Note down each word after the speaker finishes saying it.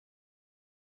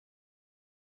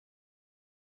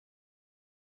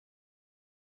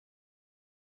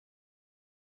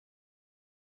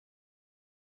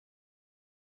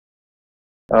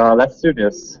Let's do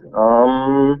this.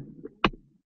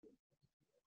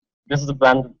 This is the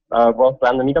World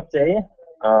Blender Meetup Day.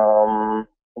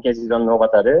 In case you don't know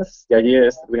what that is, the idea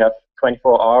is that we have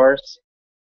 24 hours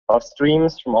of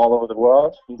streams from all over the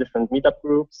world, from different meetup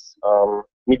groups.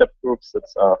 Meetup groups that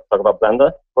talk about Blender,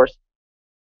 of course.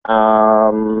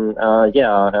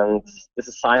 Yeah, and this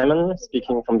is Simon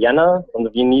speaking from Vienna, from the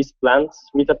Viennese Blend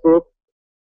meetup group.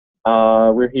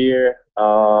 We're here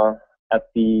at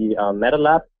the Meta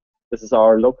Lab. This is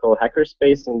our local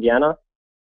hackerspace in Vienna.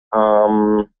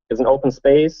 It's an open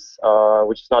space,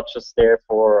 which is not just there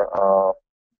for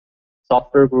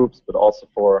software groups, but also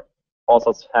for all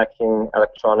sorts of hacking,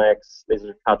 electronics,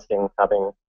 laser cutting,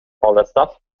 tabbing, all that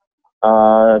stuff.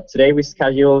 Today we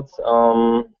scheduled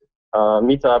a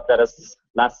meetup that is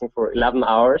lasting for 11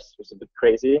 hours, which is a bit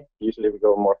crazy. Usually we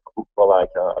go more for like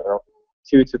I don't know,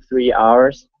 2 to 3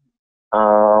 hours.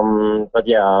 But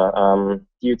yeah,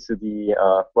 due to the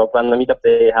World Blender Meetup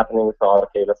Day happening, we thought,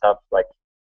 okay, let's have like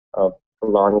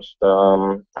launched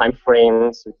time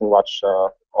frames so we can watch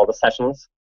all the sessions.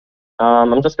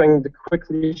 I'm just going to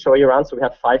quickly show you around. So we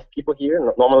have 5 people here.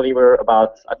 Normally we're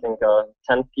about, I think,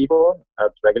 10 people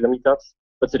at regular meetups.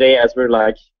 But today, as we're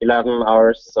like 11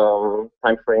 hours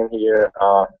time frame here,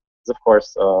 is of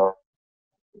course a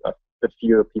bit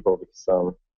fewer people because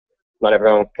not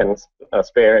everyone can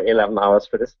spare 11 hours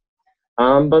for this.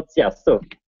 But yeah, still,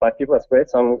 5 people, that's great.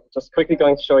 So I'm just quickly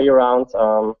going to show you around,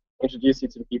 introduce you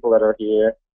to the people that are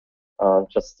here.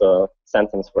 Just a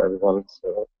sentence for everyone.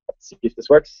 So let's see if this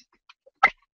works.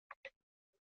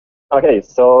 Okay,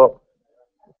 so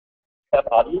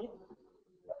Adi,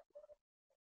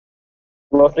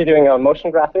 mostly doing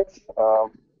motion graphics.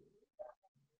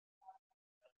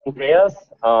 Andreas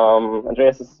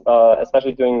is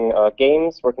especially doing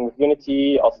games, working with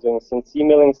Unity, also doing CNC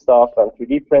milling stuff and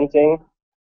 3D printing.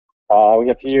 We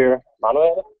have here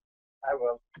Manuel. I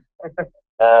will.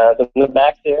 In the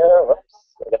back there, whoops,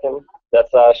 I get him.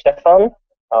 That's Stefan.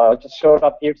 Just showed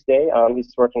up here today.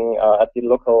 He's working at the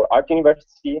local art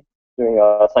university, doing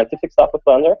scientific stuff with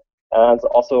Blender, and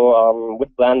also with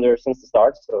Blender since the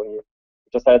start. So he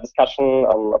just had a discussion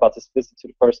about his visit to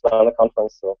the first Blender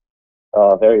conference. So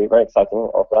very, very exciting,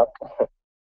 all of that.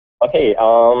 Okay,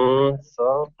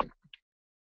 so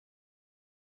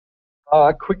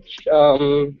a quick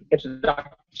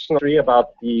introduction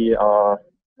about the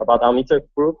about our meetup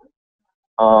group.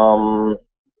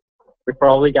 We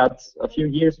probably got a few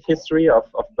years of history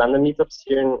of Blender meetups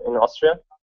here in Austria.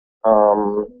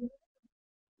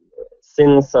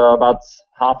 Since about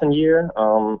half a year,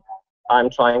 I'm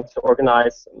trying to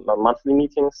organize monthly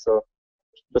meetings, so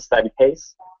keep a steady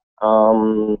pace.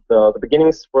 The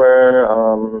beginnings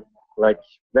were like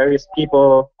various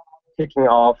people kicking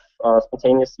off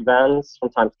spontaneous events from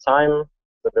time to time.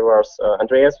 So there was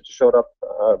Andreas, which showed up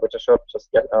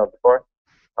just before.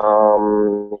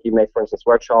 He made, for instance,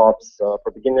 workshops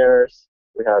for beginners.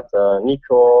 We had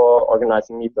Nico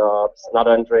organizing meetups,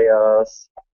 another Andreas,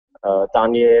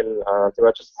 Daniel. They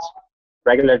were just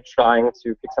regularly trying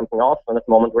to kick something off, and at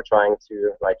the moment we're trying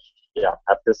to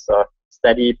have this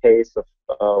steady pace of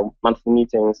monthly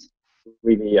meetings,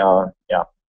 really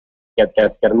get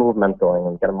a movement going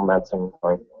and get a momentum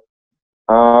going.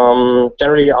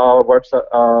 Generally, our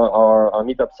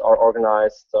meetups are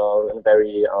organized in a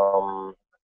very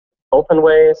open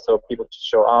way, so people just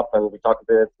show up and we talk a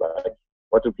bit like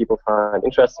what do people find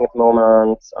interesting at the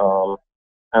moment.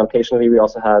 And occasionally we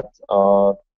also had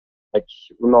like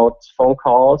remote phone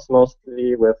calls,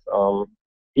 mostly with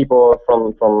people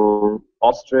from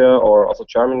Austria or also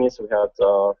Germany. So we had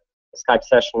a Skype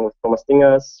session with Thomas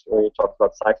Dingers where we talked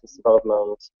about cyclist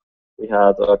development. We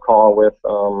had a call with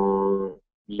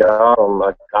Jan from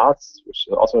Graz, which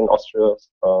is also in Austria,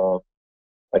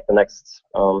 like the next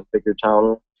bigger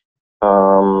town.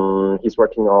 He's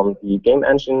working on the game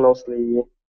engine mostly.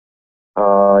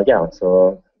 Yeah,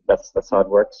 so that's how it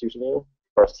works usually.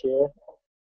 First here.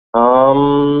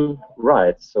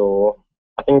 Right. So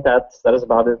I think that is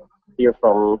about it here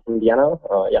from Vienna.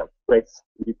 Yeah, great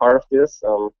to be part of this.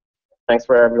 Thanks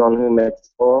for everyone who made it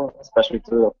possible, especially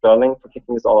to Berlin for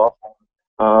kicking this all off.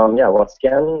 Yeah, once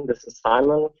again, this is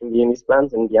Simon from Viennese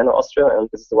Blend in Vienna, Austria, and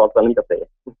this is the World Blender Meetup Day.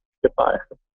 Goodbye.